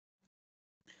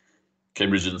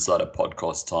Cambridge Insider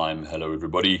podcast time. Hello,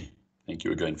 everybody. Thank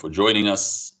you again for joining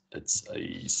us. It's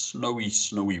a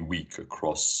snowy week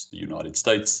across the United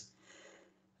States.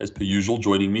 As per usual,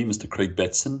 joining me, Mr. Craig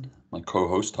Batson, my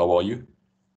co-host. How are you?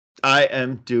 I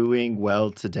am doing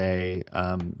well today.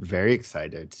 Very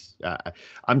excited.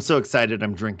 I'm so excited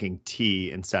I'm drinking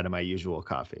tea instead of my usual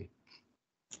coffee.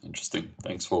 Interesting.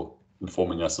 Thanks for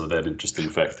informing us of that interesting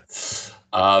fact.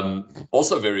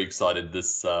 Also very excited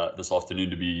this afternoon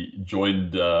to be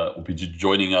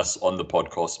joining us on the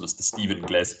podcast, Mr. Stephen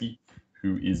Glaspie,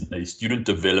 who is a student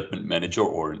development manager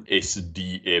or an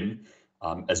SDM,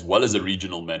 as well as a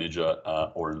regional manager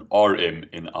or an RM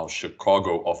in our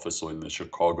Chicago office or in the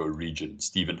Chicago region.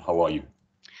 Stephen, how are you?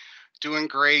 Doing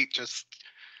great. Just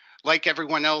like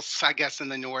everyone else, I guess, in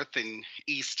the north and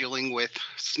east, dealing with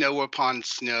snow upon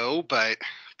snow, but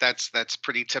that's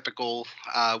pretty typical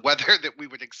weather that we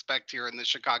would expect here in the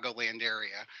Chicagoland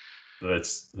area.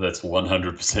 That's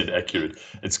 100% accurate.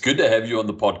 It's good to have you on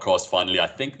the podcast finally. I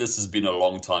think this has been a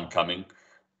long time coming.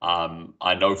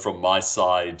 I know from my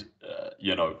side,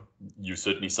 you're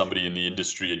certainly somebody in the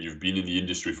industry and you've been in the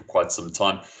industry for quite some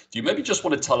time. Do you maybe just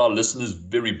want to tell our listeners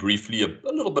very briefly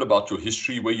a little bit about your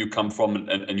history, where you come from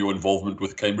and your involvement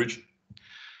with Cambridge?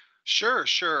 Sure.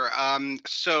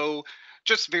 So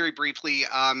just very briefly,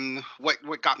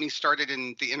 what got me started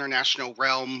in the international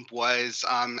realm was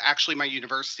actually my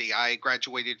university. I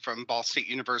graduated from Ball State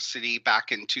University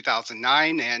back in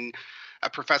 2009, and a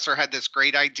professor had this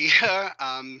great idea.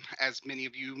 As many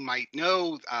of you might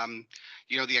know,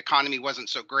 the economy wasn't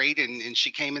so great, and she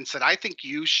came and said, "I think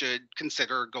you should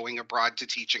consider going abroad to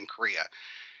teach in Korea."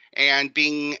 And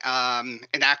being an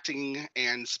acting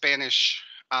and Spanish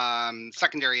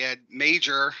secondary ed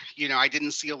major, I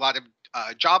didn't see a lot of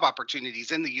job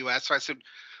opportunities in the U.S. So I said,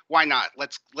 why not?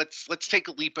 Let's take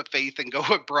a leap of faith and go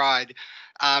abroad.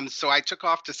 So I took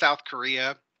off to South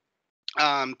Korea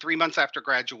 3 months after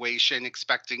graduation,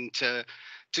 expecting to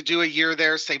do a year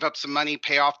there, save up some money,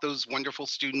 pay off those wonderful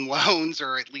student loans,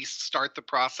 or at least start the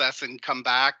process and come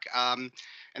back.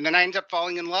 And then I ended up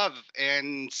falling in love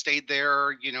and stayed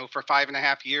there, for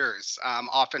 5.5 years,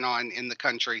 off and on in the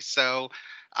country. So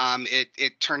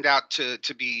it turned out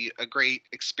to be a great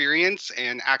experience,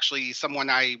 and actually someone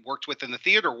I worked with in the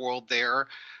theater world there.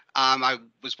 I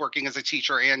was working as a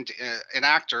teacher and an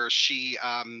actor. She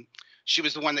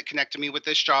was the one that connected me with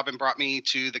this job and brought me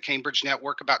to the Cambridge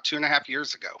network about 2.5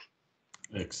 years ago.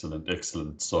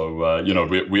 Excellent. So,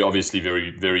 we're obviously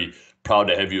very, very proud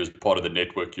to have you as part of the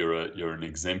network. You're an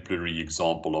exemplary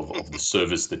example of the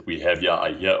service that we have here.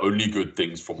 I hear only good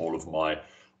things from all of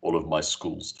my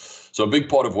schools. So a big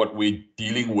part of what we're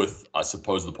dealing with, I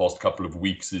suppose, the past couple of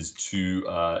weeks is to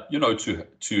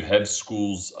have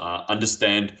schools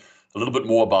understand a little bit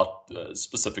more about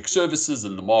specific services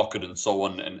and the market and so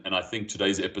on. And I think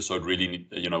today's episode really,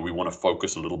 we want to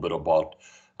focus a little bit about,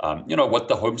 what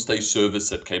the homestay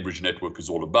service at Cambridge Network is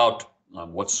all about,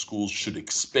 what schools should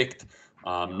expect,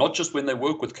 not just when they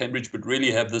work with Cambridge, but really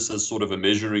have this as sort of a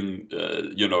measuring,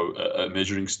 a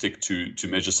measuring stick to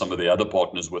measure some of the other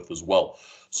partners with as well.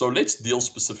 So let's deal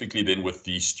specifically then with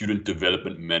the student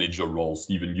development manager role.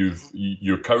 Stephen,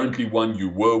 you're currently one, you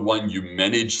were one, you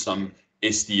manage some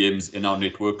SDMs in our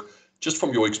network. Just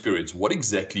from your experience, what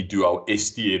exactly do our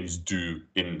SDMs do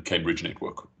in Cambridge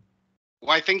Network?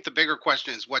 Well, I think the bigger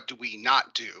question is, what do we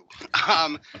not do?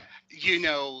 The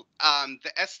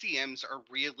SDMs are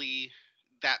really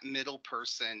that middle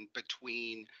person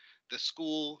between the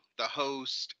school, the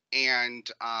host, and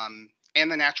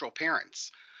the natural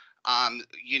parents.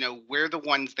 We're the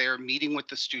ones there meeting with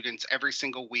the students every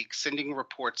single week, sending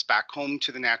reports back home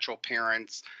to the natural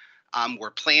parents.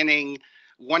 We're planning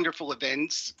wonderful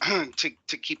events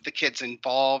to keep the kids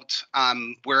involved.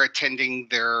 We're attending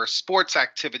their sports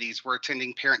activities. We're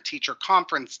attending parent-teacher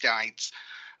conference nights.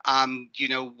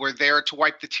 We're there to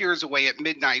wipe the tears away at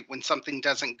midnight when something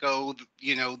doesn't go,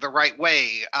 the right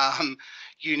way.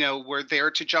 We're there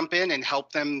to jump in and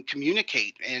help them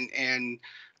communicate and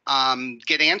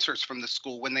get answers from the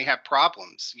school when they have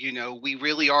problems. We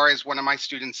really are, as one of my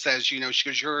students says, she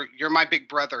goes, you're my big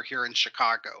brother here in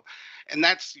Chicago. And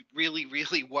that's really,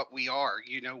 really what we are.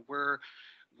 We're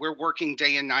working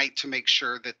day and night to make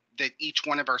sure that each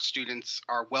one of our students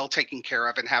are well taken care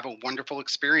of and have a wonderful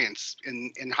experience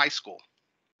in high school.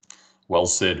 Well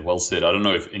said. I don't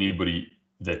know if anybody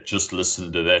that just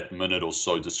listened to that minute or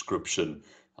so description,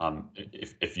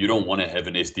 if you don't want to have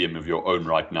an SDM of your own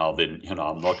right now, then,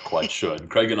 I'm not quite sure. And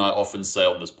Craig and I often say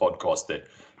on this podcast that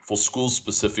for schools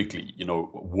specifically,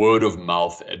 word of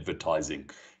mouth advertising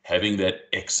having that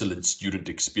excellent student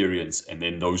experience, and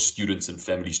then those students and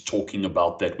families talking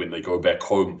about that when they go back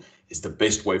home, is the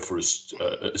best way for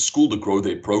a school to grow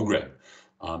their program.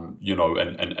 You know,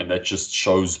 and that just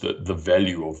shows the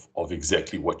value of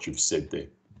exactly what you've said there.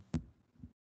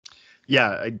 Yeah,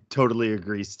 I totally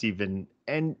agree, Stephen.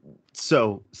 And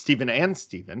so, Stephen,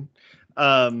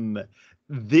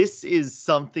 this is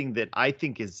something that I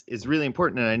think is really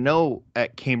important. And I know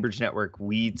at Cambridge Network,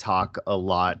 we talk a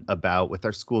lot about with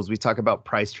our schools, we talk about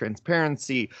price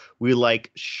transparency. We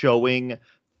like showing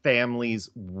families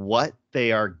what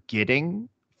they are getting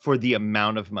for the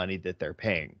amount of money that they're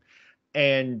paying.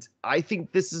 And I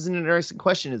think this is an interesting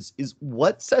question is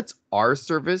what sets our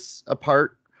service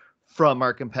apart from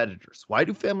our competitors? Why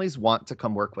do families want to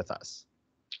come work with us?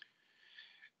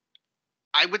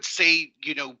 I would say,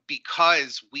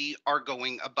 because we are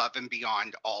going above and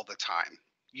beyond all the time.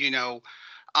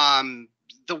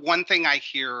 The one thing I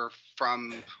hear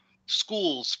from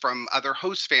schools, from other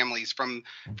host families, from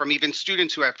even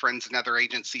students who have friends in other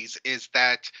agencies, is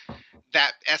that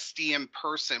SDM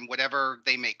person, whatever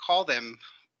they may call them,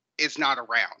 is not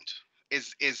around,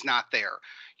 is not there.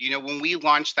 When we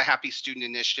launched the Happy Student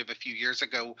Initiative a few years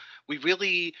ago, we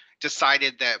really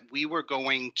decided that we were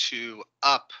going to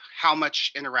up how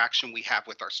much interaction we have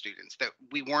with our students, that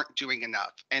we weren't doing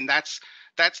enough. And that's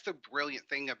the brilliant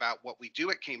thing about what we do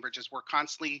at Cambridge, is we're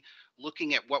constantly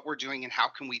looking at what we're doing and how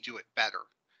can we do it better.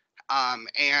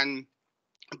 And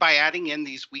by adding in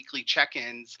these weekly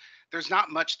check-ins, there's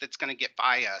not much that's going to get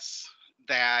by us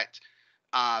that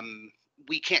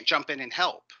we can't jump in and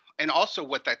help. And also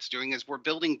what that's doing is we're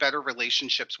building better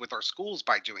relationships with our schools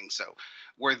by doing so.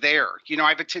 We're there.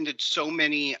 I've attended so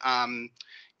many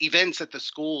events at the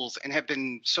schools and have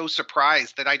been so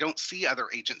surprised that I don't see other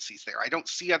agencies there. I don't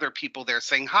see other people there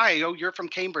saying, hi, oh, you're from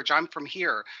Cambridge, I'm from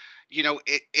here.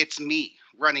 It's me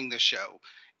running the show.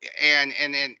 And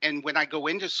when I go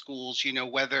into schools,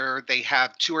 whether they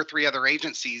have 2 or 3 other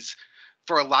agencies,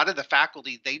 for a lot of the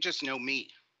faculty, they just know me,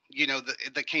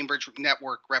 the Cambridge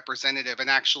Network representative. And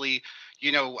actually,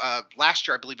 last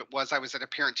year, I believe it was, I was at a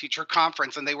parent teacher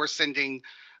conference and they were sending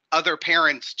other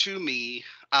parents to me,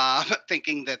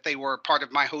 thinking that they were part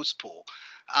of my host pool.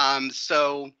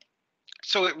 So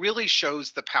it really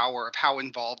shows the power of how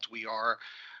involved we are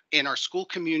in our school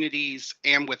communities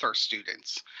and with our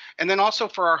students. And then also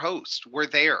for our host, we're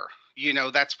there.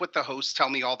 That's what the hosts tell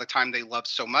me all the time they love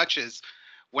so much, is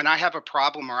when I have a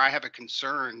problem or I have a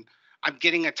concern, I'm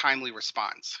getting a timely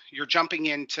response. You're jumping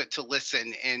in to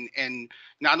listen and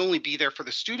not only be there for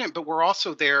the student, but we're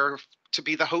also there to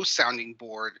be the host sounding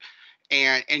board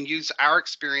and use our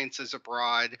experiences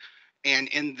abroad and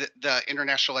in the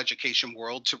international education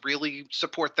world to really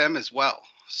support them as well.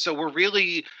 So we're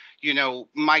really,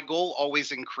 my goal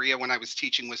always in Korea when I was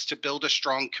teaching was to build a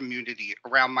strong community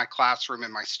around my classroom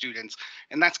and my students.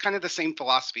 And that's kind of the same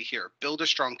philosophy here, build a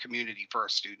strong community for our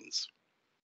students.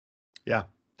 Yeah,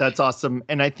 that's awesome.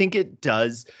 And I think it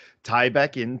does tie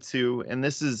back into, and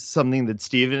this is something that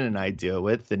Stephen and I deal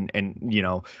with, and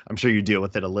I'm sure you deal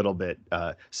with it a little bit,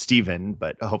 Stephen,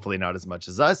 but hopefully not as much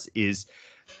as us, is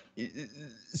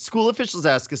school officials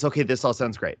ask us, okay, this all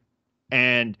sounds great.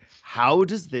 And how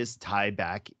does this tie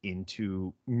back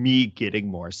into me getting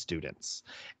more students?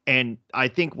 And I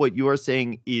think what you are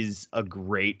saying is a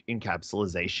great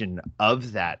encapsulation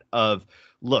of that, of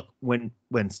look, when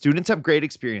students have great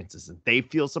experiences and they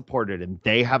feel supported and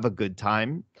they have a good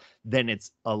time, then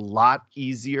it's a lot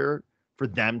easier for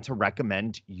them to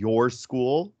recommend your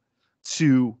school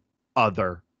to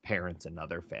other parents and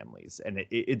other families. And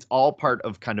it's all part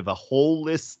of kind of a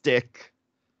holistic,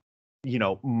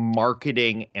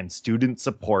 marketing and student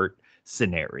support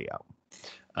scenario.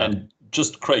 And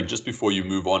just Craig, just before you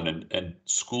move on, and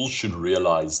schools should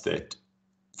realize that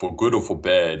for good or for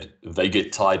bad, they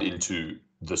get tied into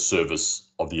the service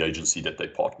of the agency that they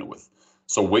partner with.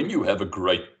 So when you have a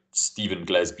great Stephen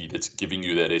Glaspie that's giving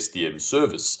you that SDM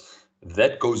service,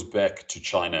 that goes back to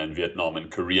China and Vietnam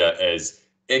and Korea as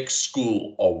X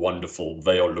school are wonderful.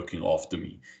 They are looking after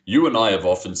me. You and I have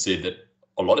often said that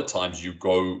a lot of times you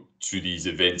go to these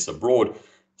events abroad,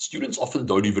 students often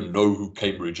don't even know who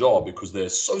Cambridge are because they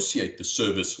associate the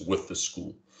service with the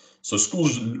school. So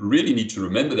schools really need to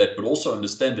remember that, but also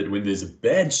understand that when there's a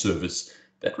bad service,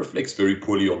 that reflects very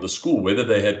poorly on the school, whether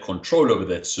they had control over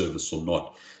that service or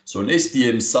not. So in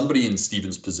SDM, somebody in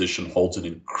Stephen's position holds an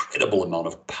incredible amount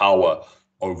of power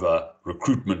over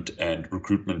recruitment and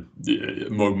recruitment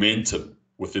momentum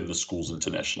within the school's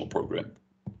international program.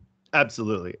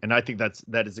 Absolutely. And I think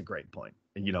that is a great point.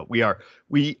 you know, we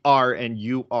are and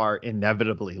you are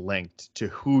inevitably linked to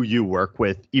who you work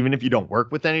with. Even if you don't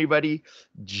work with anybody,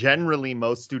 generally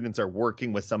most students are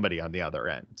working with somebody on the other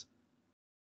end.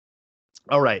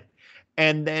 All right.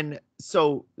 And then,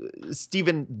 so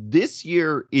Stephen, this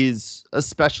year is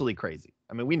especially crazy.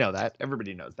 I mean, we know that.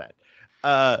 Everybody knows that.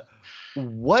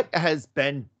 What has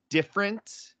been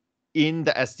different in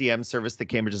the SDM service that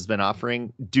Cambridge has been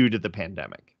offering due to the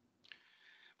pandemic?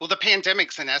 Well, the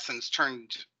pandemic's in essence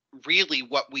turned really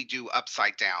what we do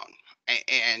upside down.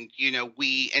 And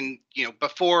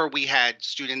before we had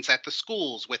students at the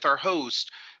schools with our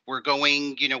host, we're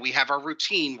going, we have our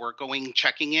routine, we're going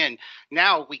checking in.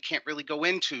 Now we can't really go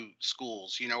into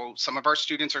schools. Some of our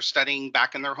students are studying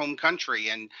back in their home country,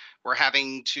 and we're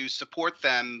having to support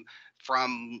them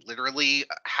from literally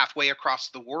halfway across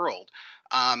the world.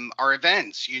 Our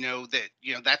events,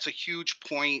 that's a huge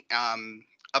point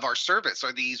of our service,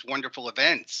 are these wonderful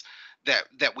events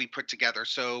that we put together.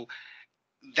 So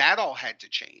that all had to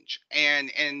change.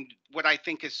 And what I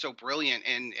think is so brilliant,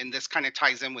 and this kind of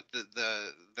ties in with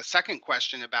the second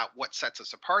question about what sets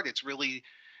us apart, it's really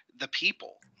the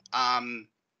people. I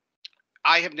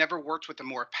have never worked with a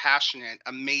more passionate,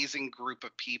 amazing group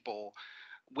of people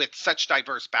with such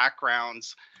diverse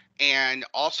backgrounds, and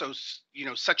also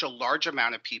such a large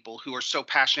amount of people who are so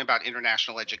passionate about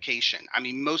international education. I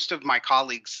mean, most of my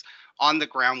colleagues on the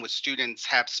ground with students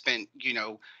have spent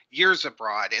years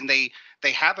abroad, and they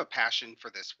have a passion for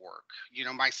this work.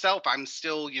 Myself, I'm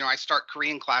still, I start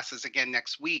Korean classes again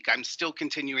next week. I'm still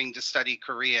continuing to study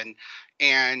Korean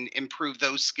and improve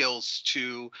those skills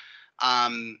to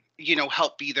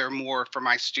help be there more for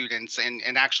my students.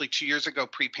 And actually 2 years ago,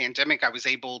 pre-pandemic, I was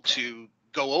able to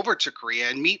go over to Korea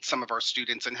and meet some of our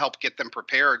students and help get them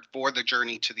prepared for the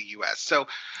journey to the US. So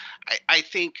I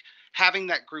think having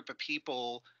that group of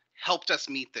people helped us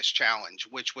meet this challenge,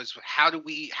 which was how do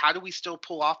we still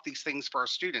pull off these things for our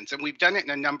students? And we've done it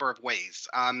in a number of ways.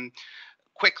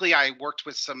 Quickly, I worked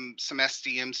with some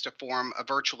SDMs to form a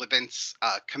virtual events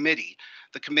committee.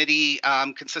 The committee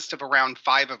consists of around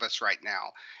 5 of us right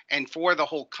now. And for the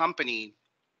whole company,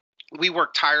 we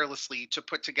worked tirelessly to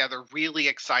put together really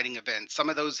exciting events. Some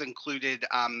of those included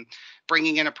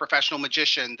bringing in a professional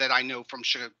magician that I know from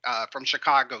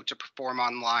Chicago to perform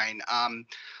online.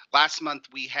 Last month,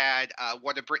 we had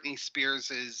one of Britney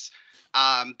Spears's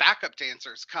backup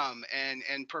dancers come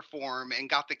and perform, and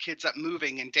got the kids up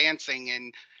moving and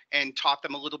dancing, and taught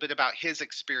them a little bit about his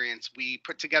experience. We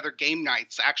put together game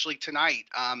nights. Actually, tonight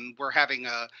we're having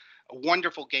a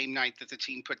wonderful game night that the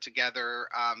team put together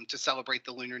to celebrate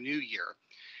the Lunar New Year.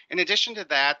 In addition to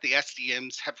that, the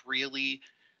SDMs have really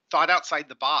thought outside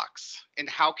the box, and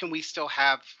how can we still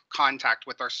have contact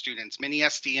with our students? Many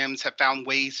SDMs have found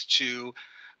ways to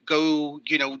go,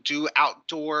 do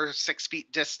outdoor 6 feet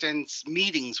distance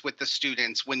meetings with the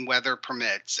students when weather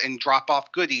permits, and drop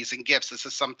off goodies and gifts. This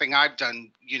is something I've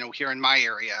done, here in my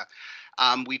area.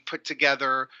 We put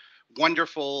together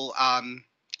wonderful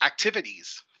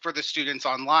activities for the students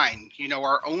online,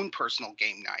 our own personal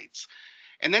game nights.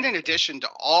 And then in addition to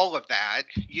all of that,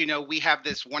 we have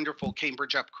this wonderful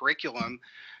Cambridge Up curriculum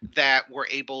that we're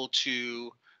able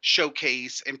to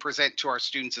showcase and present to our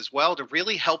students as well, to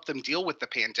really help them deal with the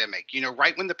pandemic.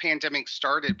 Right when the pandemic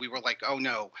started, we were like, oh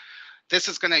no, this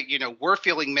is going to, we're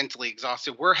feeling mentally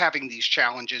exhausted. We're having these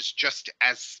challenges just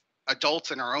as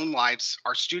adults in our own lives.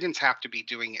 Our students have to be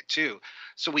doing it too.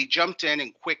 So we jumped in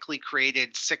and quickly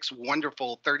created 6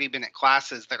 wonderful 30-minute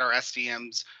classes that our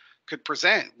SDMs could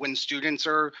present when students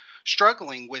are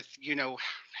struggling with,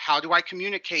 how do I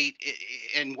communicate,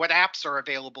 and what apps are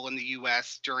available in the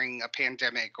US during a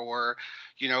pandemic, or,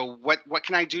 what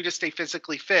can I do to stay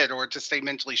physically fit or to stay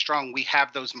mentally strong? We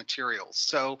have those materials.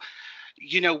 So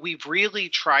we've really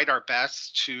tried our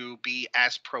best to be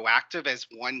as proactive as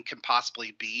one can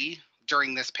possibly be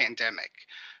during this pandemic,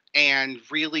 and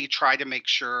really try to make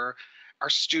sure our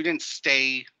students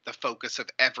stay the focus of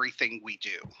everything we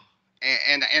do.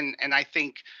 And I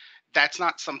think that's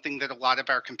not something that a lot of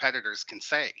our competitors can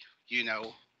say,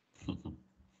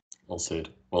 Well said.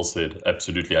 Well said.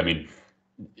 Absolutely. I mean,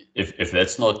 if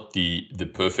that's not the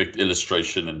perfect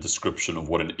illustration and description of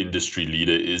what an industry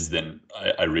leader is, then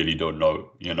I really don't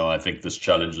know. I think this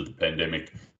challenge of the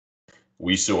pandemic,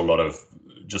 we saw a lot of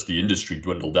just the industry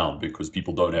dwindle down because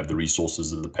people don't have the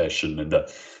resources and the passion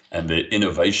and the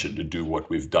innovation to do what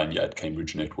we've done here at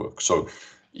Cambridge Network. So,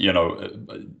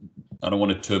 I don't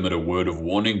want to term it a word of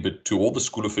warning, but to all the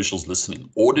school officials listening,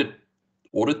 audit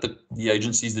the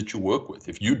agencies that you work with.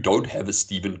 If you don't have a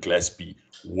Stephen Glaspie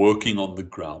working on the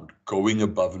ground, going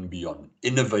above and beyond,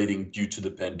 innovating due to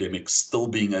the pandemic, still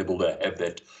being able to have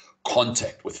that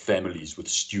contact with families, with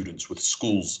students, with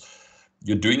schools,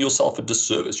 you're doing yourself a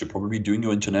disservice. You're probably doing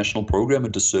your international program a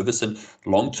disservice, and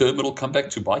long term it'll come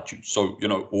back to bite you. So,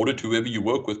 audit whoever you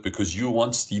work with, because you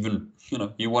want Stephen,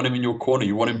 you want him in your corner.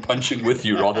 You want him punching with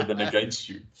you rather than against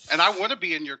you. And I want to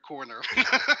be in your corner.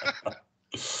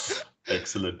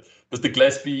 Excellent. Mr.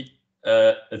 Glaspie,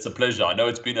 it's a pleasure. I know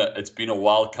it's been a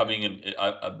while coming, and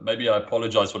maybe I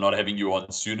apologize for not having you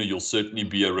on sooner. You'll certainly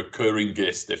be a recurring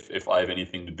guest if I have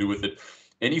anything to do with it.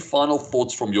 Any final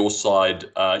thoughts from your side,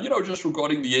 just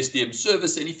regarding the SDM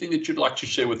service, anything that you'd like to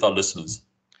share with our listeners?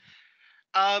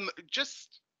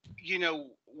 Just,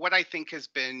 what I think has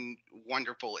been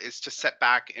wonderful is to sit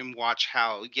back and watch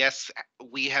how, yes,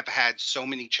 we have had so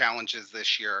many challenges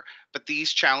this year, but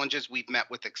these challenges we've met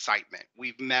with excitement.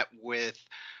 We've met with,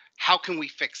 how can we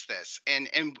fix this? And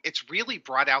it's really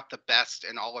brought out the best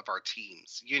in all of our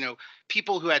teams.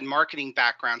 People who had marketing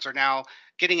backgrounds are now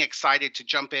getting excited to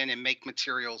jump in and make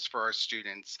materials for our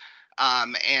students,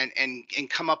 and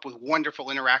come up with wonderful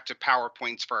interactive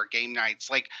PowerPoints for our game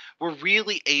nights. Like, we're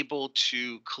really able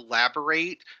to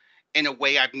collaborate in a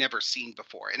way I've never seen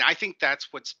before. And I think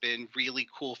that's what's been really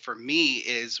cool for me,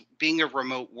 is being a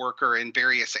remote worker in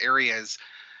various areas.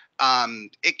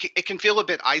 It can feel a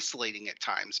bit isolating at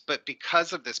times, but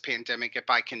because of this pandemic, if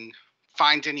I can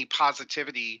find any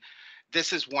positivity,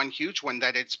 this is one huge one,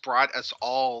 that it's brought us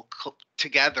all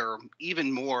together even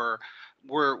more.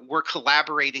 We're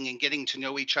collaborating and getting to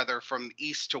know each other from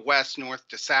east to west, north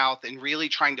to south, and really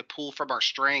trying to pull from our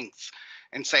strengths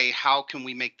and say, how can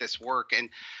we make this work? And,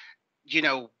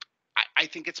 I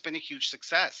think it's been a huge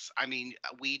success. I mean,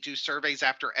 we do surveys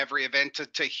after every event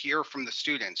to hear from the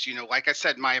students. Like I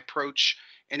said, my approach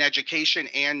in education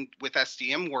and with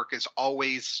SDM work is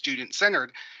always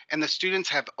student-centered. And the students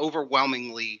have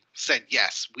overwhelmingly said,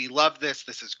 yes, we love this.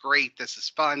 This is great. This is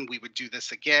fun. We would do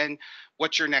this again.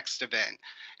 What's your next event?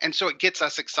 And so it gets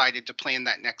us excited to plan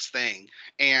that next thing.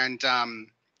 And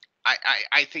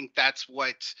I think that's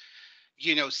what,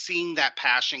 seeing that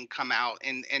passion come out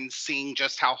and seeing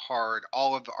just how hard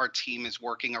all of our team is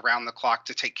working around the clock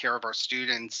to take care of our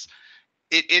students,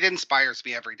 it inspires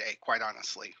me every day, quite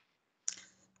honestly.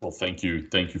 Well, thank you.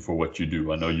 Thank you for what you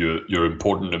do. I know you're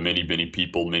important to many, many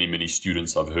people, many, many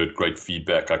students. I've heard great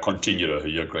feedback. I continue to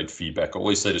hear great feedback. I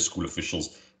always say to school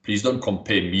officials, please don't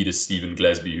compare me to Stephen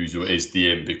Glaspie, who's your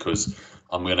SDM, because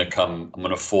I'm going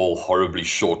to fall horribly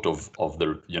short of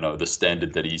the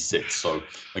standard that he sets. So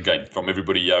again, from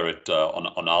everybody here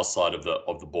on our side of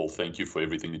the ball, thank you for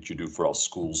everything that you do for our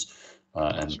schools.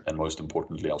 And most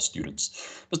importantly, our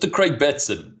students. Mr. Craig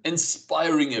Batson,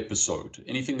 inspiring episode.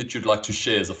 Anything that you'd like to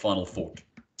share as a final thought?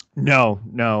 No.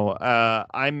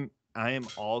 I am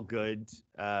all good.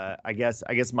 I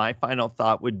guess my final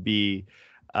thought would be,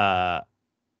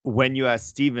 when you asked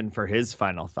Stephen for his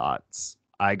final thoughts,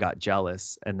 I got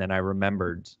jealous, and then I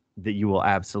remembered that you will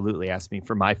absolutely ask me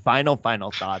for my final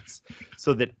thoughts,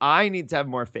 so that I need to have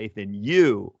more faith in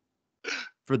you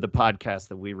for the podcast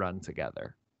that we run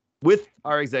together with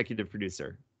our executive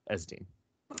producer, Esdeen.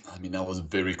 I mean, that was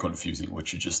very confusing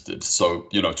what you just did. So,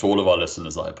 to all of our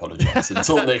listeners, I apologize.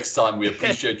 Until next time, we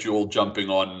appreciate you all jumping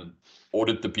on.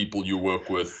 Audit the people you work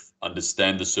with,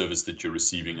 understand the service that you're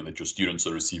receiving and that your students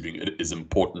are receiving. It is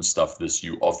important stuff.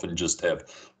 You often just have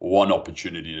one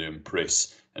opportunity to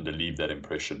impress and to leave that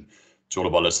impression. To all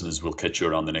of our listeners, we'll catch you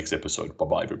around the next episode.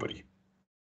 Bye-bye, everybody.